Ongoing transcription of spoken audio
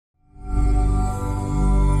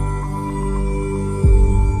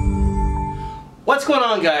What's going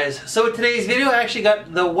on, guys? So today's video, I actually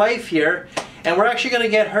got the wife here, and we're actually going to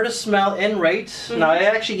get her to smell and rate. Now, I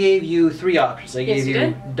actually gave you 3 options. I gave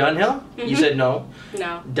you Dunhill, you said no.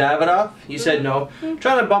 No. Davidoff, you said no.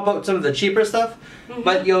 Trying to bump out some of the cheaper stuff,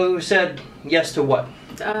 but you said yes to what?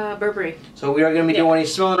 Burberry. So we are going to be doing a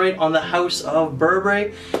smell and rate on the house of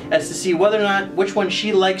Burberry as to see whether or not which one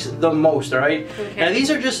she likes the most, alright? Okay. Now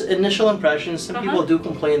these are just initial impressions. Some people do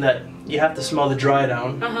complain that you have to smell the dry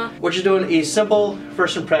down. We're just doing a simple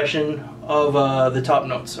first impression of the top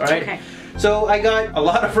notes, alright? Okay. So I got a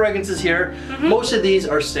lot of fragrances here. Most of these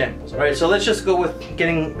are samples, alright? So let's just go with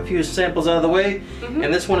getting a few samples out of the way.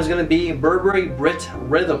 And this one is going to be Burberry Brit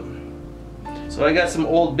Rhythm. So I got some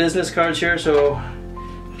old business cards here, so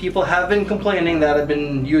people have been complaining that I've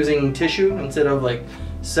been using tissue instead of like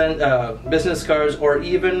business cards or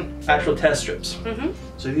even actual test strips.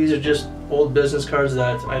 So these are just old business cards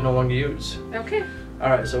that I no longer use. Okay.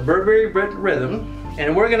 Alright, so Burberry Brit Rhythm,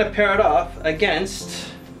 and we're going to pair it off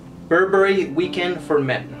against Burberry Weekend for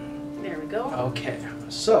Men. There we go. Okay,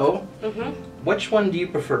 so which one do you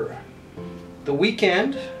prefer? The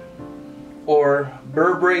Weekend or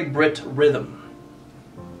Burberry Brit Rhythm?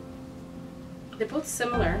 They're both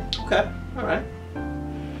similar. Okay, alright.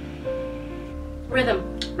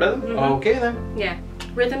 Rhythm. Rhythm? Okay then. Yeah.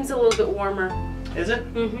 Rhythm's a little bit warmer. Is it?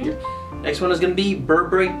 Next one is going to be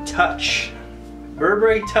Burberry Touch.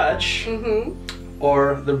 Burberry Touch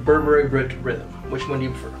or the Burberry Brit Rhythm. Which one do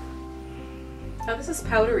you prefer? Oh, this is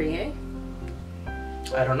powdery, eh?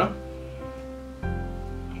 I don't know.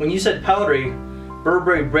 When you said powdery,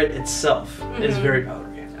 Burberry Brit itself is very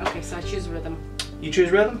powdery. Okay, so I choose Rhythm. You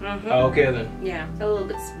choose Rhythm? Okay then. Yeah, a little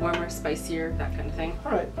bit warmer, spicier, that kind of thing.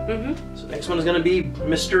 Alright. So next one is going to be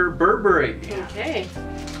Mr. Burberry. Okay.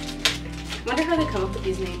 Wonder how they come up with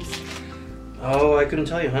these names. Oh, I couldn't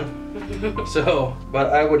tell you, huh? So,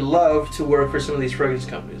 but I would love to work for some of these fragrance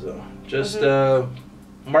companies though. Just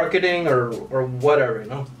marketing or whatever, you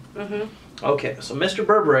know? Okay, so Mr.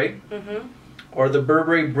 Burberry or the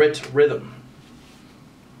Burberry Brit Rhythm.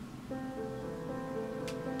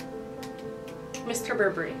 Mr.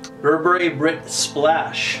 Burberry. Burberry Brit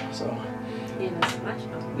Splash. So Splash.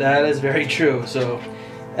 that is very true. So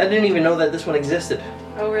I didn't even know that this one existed.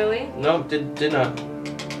 Oh, really? No, did not.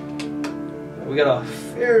 We got a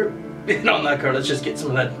fair bit on that card. Let's just get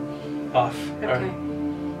some of that off. Okay. All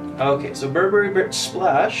right. Okay, so Burberry Brit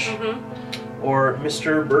Splash or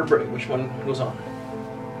Mr. Burberry. Which one goes on?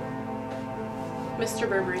 Mr.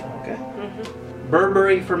 Burberry. Okay.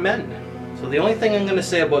 Burberry for Men. So the only thing I'm going to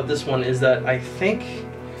say about this one is that I think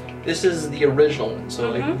this is the original one. So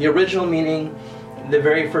like the original meaning the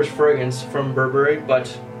very first fragrance from Burberry,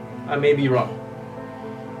 but I may be wrong.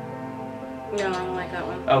 No, I don't like that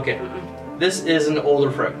one. Okay. This is an older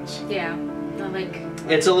fragrance. Yeah, I like.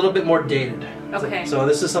 It's a little bit more dated. Okay. So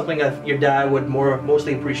this is something that your dad would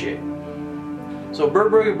mostly appreciate. So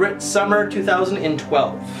Burberry Brit Summer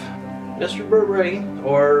 2012. Mr. Burberry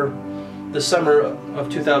or the summer of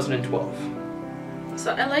 2012.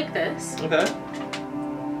 So I like this. Okay.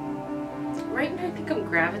 Right now I think I'm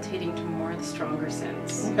gravitating to more of the stronger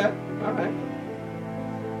scents. Okay. All right.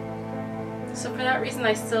 So for that reason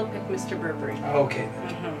I still pick Mr. Burberry. Okay.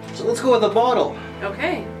 So let's go with the bottle.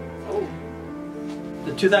 Okay. Oh.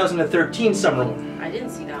 The 2013 summer one. I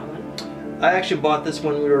didn't see that one. I actually bought this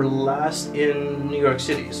when we were last in New York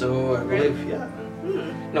City, so I believe, yeah.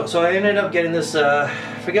 No, so I ended up getting this,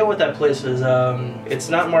 forget what that place is. It's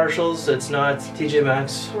not Marshall's, it's not TJ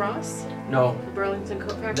Maxx. Ross? No. The Burlington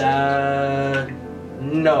Coat Factory?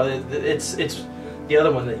 No, it's the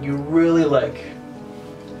other one that you really like.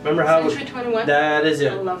 Remember how... Century 21? That is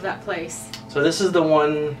it. I love that place. So this is the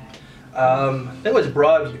one, I think it was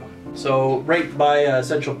Broadview. So right by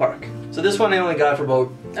Central Park. So this one I only got for about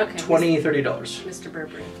 $20, $30. Mr.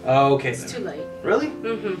 Burberry. Okay. It's too late. Really?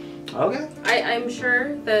 Okay. I'm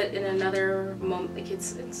sure that in another moment, like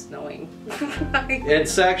it's snowing.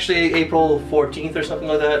 It's actually April 14th or something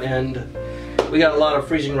like that, and we got a lot of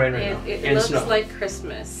freezing rain right now. It and looks snow. like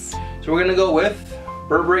Christmas. So we're gonna go with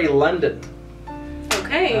Burberry London.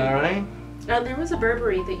 Okay. Alright. There was a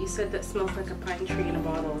Burberry that you said that smells like a pine tree in a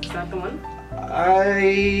bottle. Is that the one?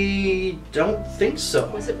 I don't think so.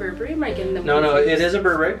 Was it Burberry? Am I getting them No, confused? it is a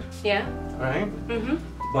Burberry. Yeah? Alright.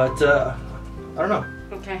 But, I don't know.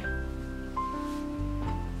 Okay.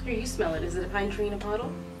 Here, you smell it. Is it a pine tree in a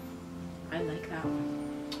bottle? I like that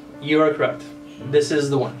one. You are correct. This is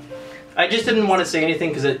the one. I just didn't want to say anything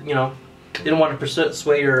because it, you know, didn't want to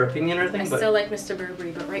sway your opinion or anything. I still like Mr.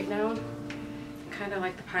 Burberry, but right now, I kind of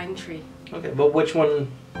like the pine tree. Okay, but which one?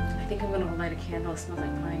 I think I'm going to light a candle that smells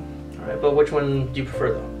like pine. Alright, but which one do you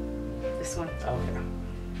prefer though? This one. Okay.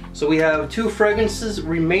 So we have 2 fragrances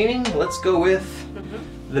remaining. Let's go with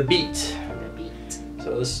the Beat. The Beat.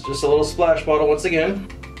 So this is just a little splash bottle once again.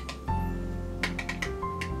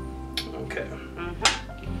 Okay.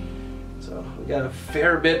 So we got a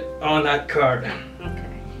fair bit on that card.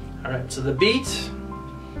 Okay. All right, so the Beat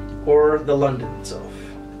or the London itself.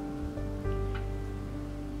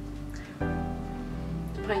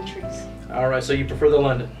 The pine trees. All right, so you prefer the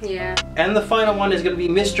London. Yeah. And the final one is going to be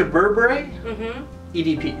Mr. Burberry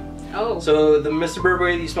EDP. Oh. So the Mr.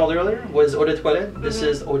 Burberry that you smelled earlier was Eau de Toilette. This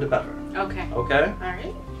is Eau de Parfum. Okay. Okay? All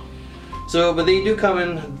right. So, but they do come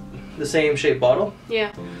in the same shape bottle.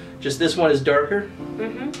 Yeah. Just this one is darker.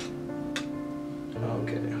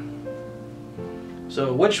 Okay.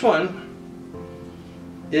 So which one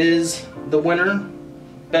is the winner,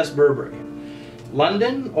 Best Burberry?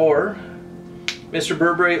 London or Mr.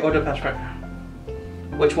 Burberry Eau de Parfum?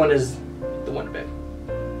 Which one is the winner, babe?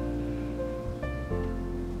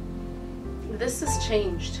 This has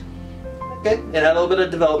changed. Okay, it had a little bit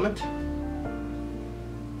of development.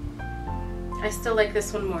 I still like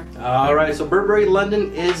this one more. Alright, so Burberry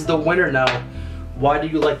London is the winner now. Why do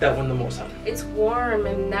you like that one the most, huh? It's warm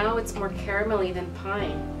and now it's more caramelly than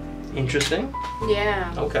pine. Interesting.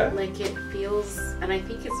 Yeah. Okay. Like it feels, and I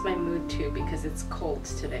think it's my mood too because it's cold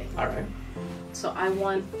today. Alright. So I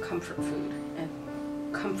want comfort food and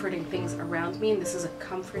comforting things around me, and this is a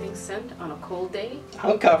comforting scent on a cold day.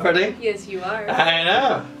 How comforting. Yes, you are. I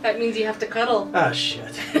know. That means you have to cuddle. Ah,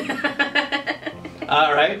 shit.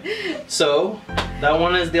 Alright, so that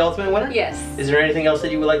one is the ultimate winner? Yes. Is there anything else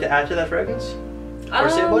that you would like to add to that fragrance? Or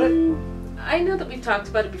say about it? I know that we've talked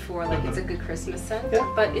about it before, like it's a good Christmas scent, Yeah.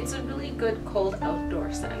 but it's a really good cold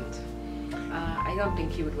outdoor scent. I don't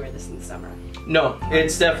think you would wear this in the summer. No,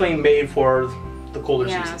 it's definitely made for the colder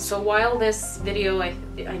Yeah, seasons. so while this video I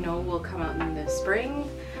know will come out in the spring,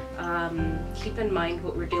 keep in mind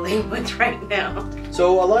what we're dealing with right now.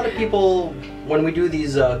 So a lot of people, when we do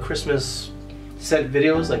these Christmas scent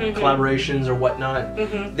videos, like collaborations or whatnot,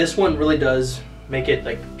 this one really does make it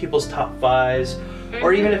like people's top 5s,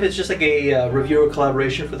 or even if it's just like a reviewer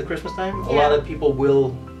collaboration for the Christmas time, a lot of people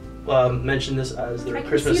will mention this as their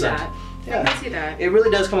Christmas scent. Yeah. I can see that. It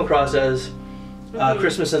really does come across as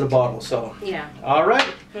Christmas in a bottle. So yeah. All right.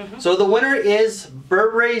 So the winner is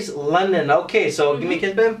Burberry's London. Okay, so give me a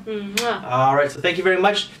kiss, babe. All right. So thank you very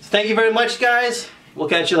much. Thank you very much, guys. We'll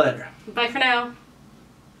catch you later. Bye for now.